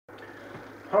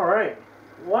Alright,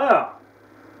 well,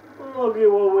 look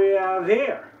at what we have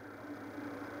here.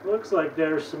 Looks like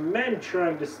there's some men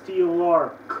trying to steal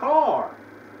our car.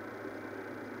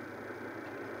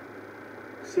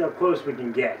 See how close we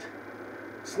can get.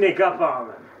 Sneak up on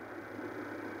them.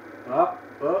 Up,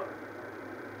 up,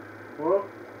 whoop,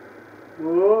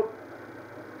 whoop.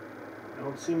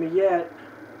 Don't see me yet.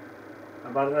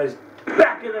 How about a nice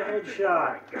back of the head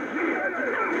shot?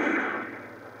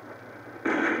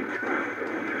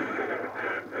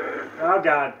 Oh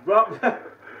God, well, that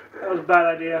was a bad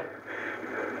idea.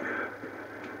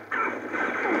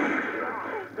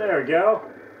 There we go.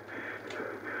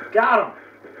 Got him.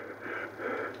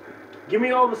 Give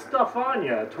me all the stuff on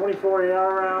you. 24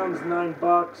 AR rounds, $9,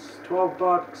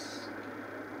 $12,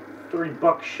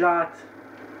 $3 shot.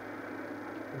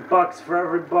 Bucks for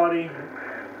everybody.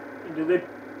 Do they?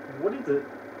 What is it?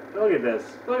 Look at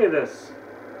this. Look at this.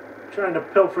 Trying to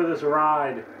pilfer this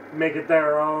ride. Make it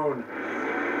their own.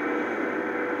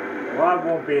 Well, I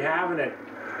won't be having it.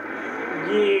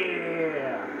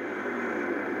 Yeah.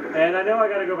 And I know I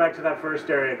gotta go back to that first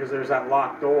area because there's that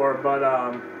locked door, but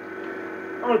I'm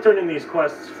gonna turn in these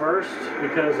quests first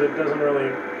because it doesn't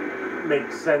really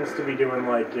make sense to be doing,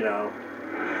 like, you know,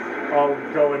 all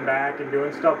going back and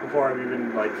doing stuff before I've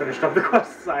even, like, finished up the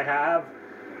quests I have.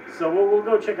 So we'll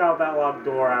go check out that locked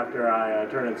door after I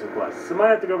turn in some quests. I might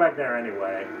have to go back there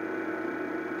anyway.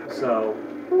 So,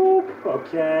 whoop,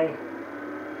 okay.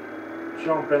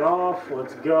 Jumping off,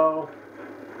 let's go.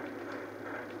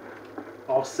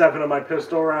 All 7 of my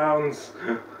pistol rounds.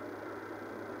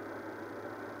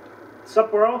 What's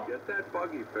up, bro? Get that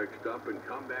buggy fixed up and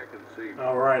come back and see me.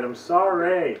 Alright, I'm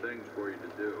sorry. Things for you to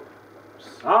do.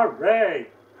 Sorry.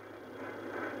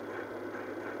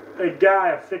 Hey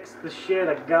guy, I fixed the shit,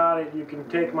 I got it. You can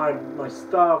take my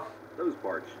stuff. Those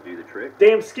parts should do the trick.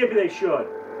 Damn Skippy, they should.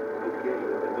 Okay,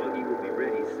 the buggy will be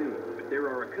ready soon, but there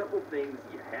are a couple things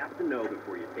you have to know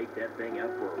before you take that thing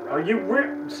out for a ride. Are you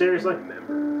seriously?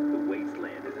 Remember, the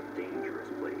wasteland is a dangerous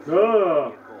place. Ugh. Give me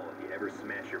a call if you ever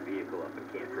smash your vehicle up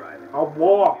and can't drive it. I'll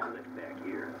walk. I'll lift back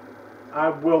here. I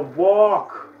will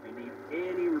walk. If you need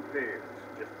any repairs,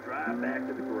 just drive back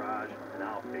to the garage and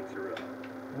I'll fix her up.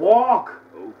 Walk.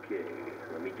 Okay,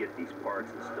 let me get these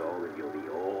parts installed and you'll be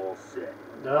all set.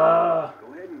 Ugh.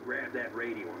 Go ahead and grab that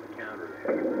radio on the counter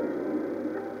there.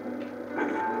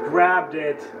 Grabbed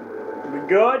it. We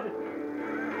good?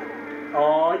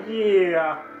 Oh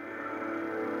yeah.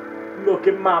 Look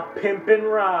at my pimpin'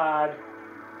 ride.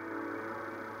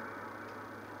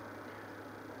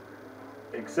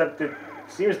 Except it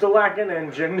seems to lack an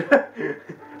engine.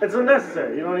 It's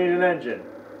unnecessary. You don't need an engine.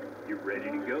 You're ready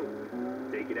to go.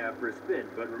 Take it out for a spin,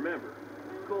 but remember,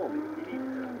 call me if you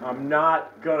need to. I'm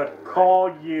not gonna call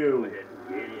Go you. ahead and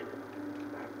get in.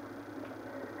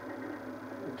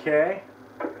 Okay.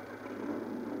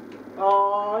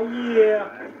 Oh yeah.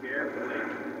 Drive carefully.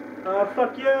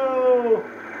 Fuck you.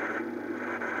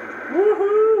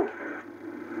 Woohoo.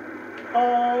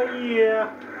 Oh yeah.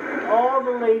 All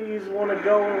the ladies want to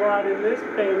go and ride in this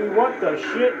baby. What the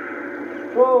shit?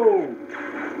 Whoa.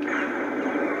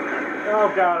 Oh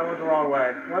God, I went the wrong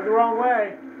way. Went the wrong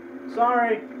way.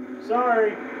 Sorry.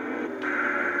 Sorry.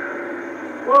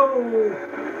 Whoa.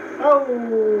 Oh.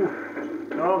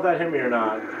 I don't know if that hit me or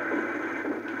not.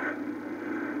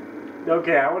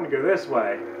 Okay, I want to go this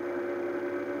way.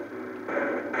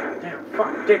 Damn,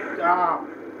 fuck, dick. Ah.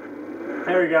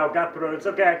 There we go. Got through. It's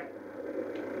okay.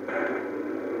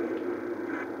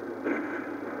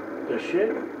 The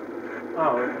shit?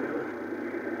 Oh.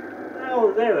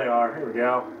 Oh, there they are. Here we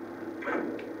go.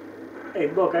 Hey,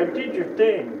 look, I did your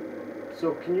thing.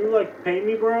 So can you, like, pay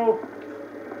me, bro?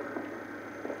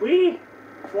 Whee!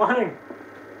 Flying.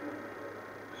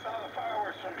 Saw the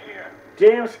fireworks from here.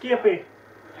 Damn Skippy.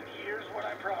 And here's what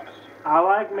I promised you. I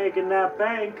like making that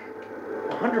bank.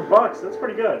 $100, that's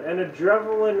pretty good. An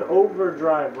adrenaline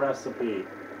overdrive recipe.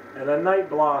 And a night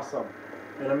blossom.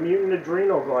 And a mutant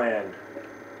adrenal gland.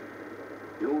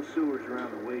 The old sewers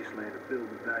around the wasteland are filled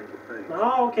with valuable things.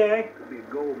 Oh, okay. Could be a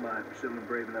gold mine for someone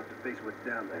brave enough to face what's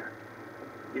down there.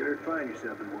 You ever find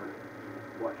yourself in one,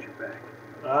 watch your back.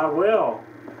 I will.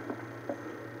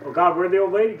 Oh God, where'd the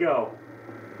old lady go?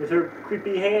 With her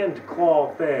creepy hand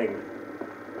claw thing.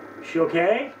 She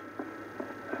okay?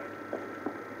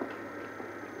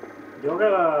 Y'all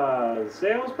got a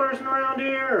salesperson around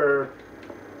here, or?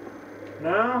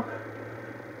 No?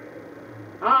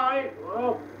 Alright,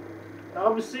 well,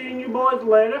 I'll be seeing you boys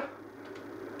later.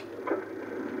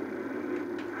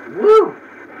 Woo!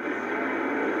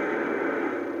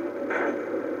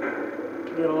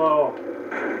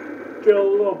 Get a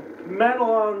little metal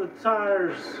on the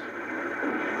tires.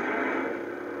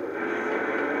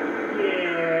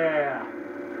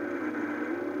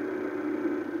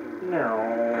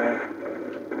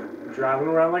 driving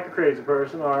around like a crazy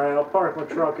person. Alright, I'll park my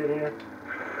truck in here.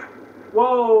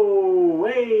 Whoa!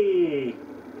 Hey!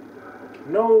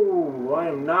 No, I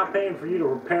am not paying for you to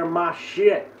repair my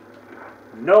shit.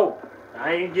 No,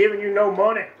 I ain't giving you no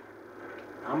money.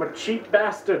 I'm a cheap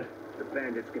bastard. The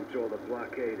bandits control the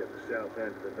blockade of the south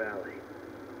end of the valley.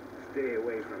 Stay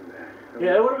away from that.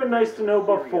 Yeah, it would have been nice to know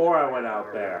before I went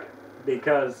out there,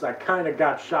 because I kind of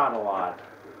got shot a lot.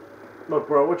 Look,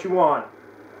 bro, what you want?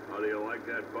 How do you like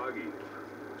that buggy?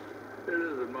 It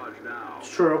isn't much now. It's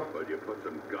true. But you put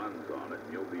some guns on it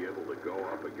and you'll be able to go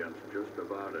up against just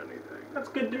about anything. That's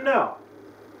good to know.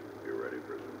 You ready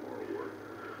for some more work?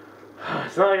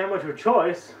 It's not like I have much of a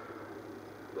choice.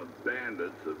 The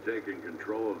bandits have taken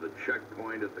control of the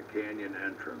checkpoint at the canyon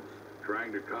entrance,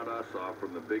 trying to cut us off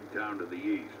from the big town to the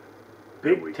east.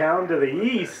 Big town to the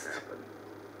east?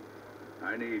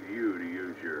 I need you to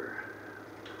use your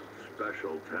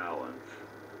special talents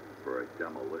for a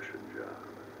demolition job.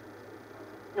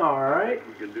 Alright.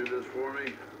 You can do this for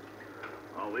me?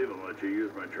 I'll even let you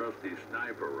use my trusty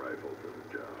sniper rifle for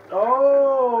the job.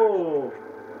 Oh!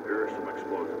 Here are some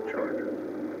explosive charges.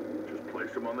 Just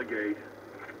place them on the gate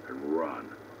and run.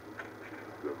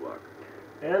 Good luck.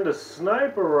 And a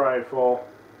sniper rifle.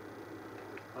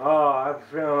 Oh, I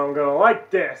feel I'm gonna like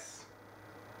this.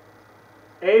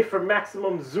 A for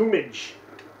maximum zoomage.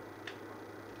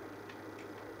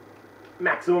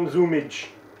 Maximum zoomage.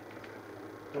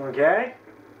 Okay.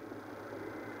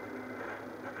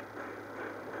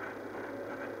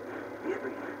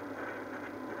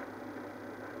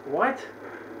 What?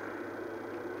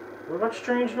 What about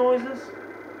strange noises?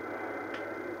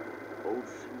 Old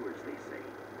sewers, they say.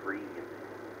 Free in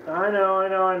there.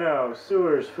 I know.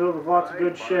 Sewers filled with lots of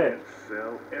good shit.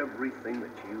 Sell everything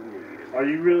that you need. Are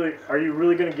you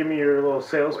really gonna give me your little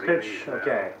sales What do you pitch? need now?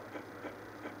 Okay.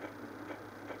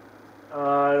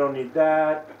 I don't need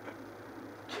that.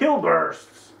 Kill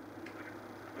bursts.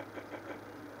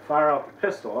 Fire out the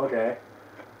pistol. Okay.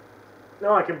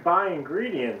 No, I can buy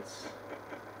ingredients.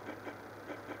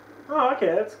 Oh,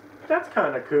 okay. That's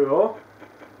kind of cool.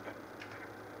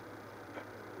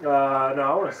 No,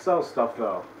 I want to sell stuff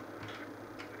though.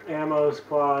 Ammo,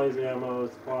 supplies,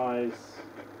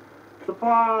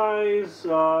 supplies.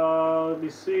 Let me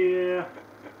see here.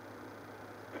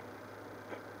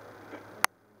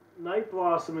 Night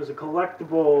Blossom is a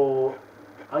collectible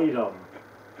item.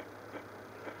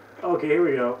 Okay, here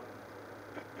we go.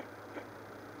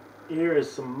 Here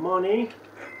is some money.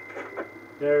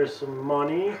 There's some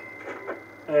money.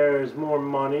 There's more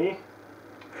money.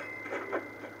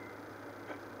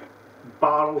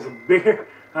 Bottles of beer.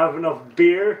 I have enough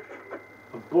beer.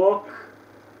 A book.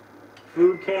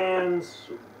 Food cans.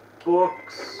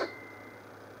 Books.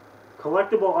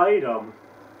 Collectible item.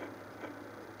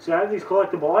 See, I have these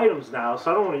collectible items now,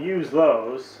 so I don't want to use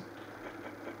those.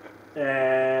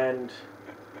 And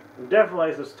I'm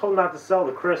definitely just told not to sell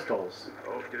the crystals.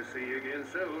 Hope to see you again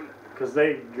soon. Because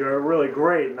they're really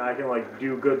great and I can like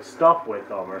do good stuff with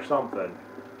them or something.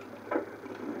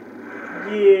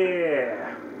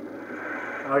 Yeah.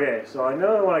 Okay, so I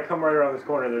know that when I come right around this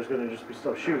corner there's going to just be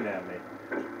stuff shooting at me.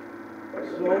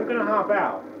 So I'm going to hop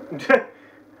out.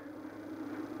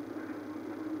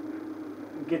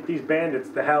 Get these bandits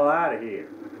the hell out of here.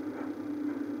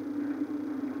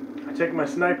 I take my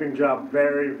sniping job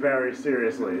very, very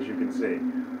seriously, as you can see.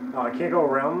 Oh, I can't go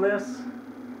around this?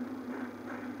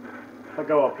 If I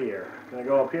go up here. Can I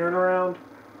go up here and around?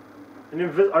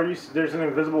 There's an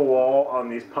invisible wall on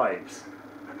these pipes.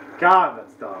 God,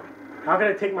 that's dumb. How can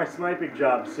I take my sniping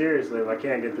job seriously if I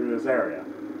can't get through this area?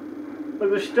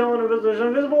 Look, there's an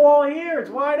invisible wall here. It's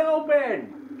wide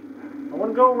open. I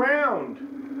want to go around.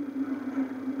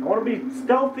 I want to be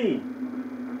stealthy.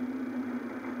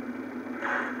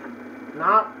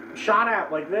 Not shot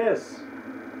at like this.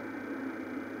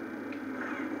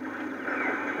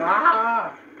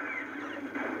 Ah!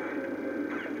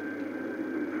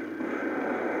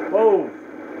 Whoa.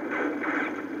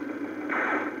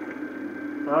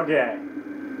 Okay.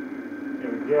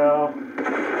 Here we go.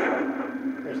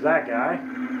 There's that guy.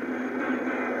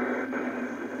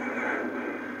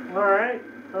 Alright.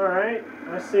 Alright.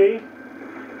 I see.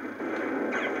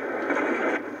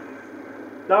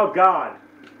 Oh God.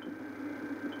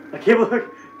 I can't believe,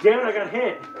 damn it, I got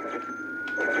hit.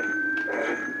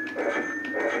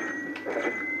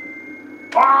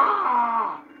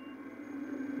 Ah!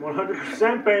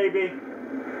 100% baby.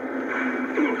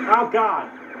 Oh God.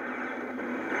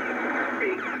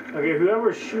 Okay,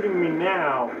 whoever's shooting me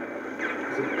now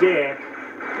is a dick.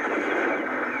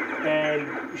 And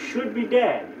should be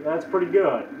dead. That's pretty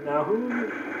good. Now who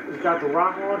has got the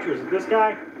rocket launcher? Is it this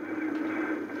guy?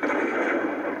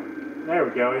 There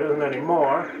we go, he doesn't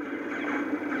anymore.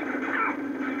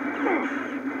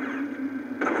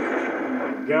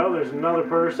 There we go, there's another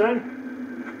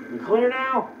person. We clear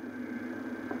now?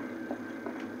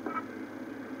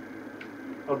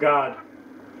 Oh god.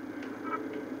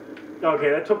 Okay,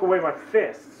 that took away my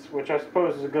fists, which I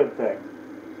suppose is a good thing.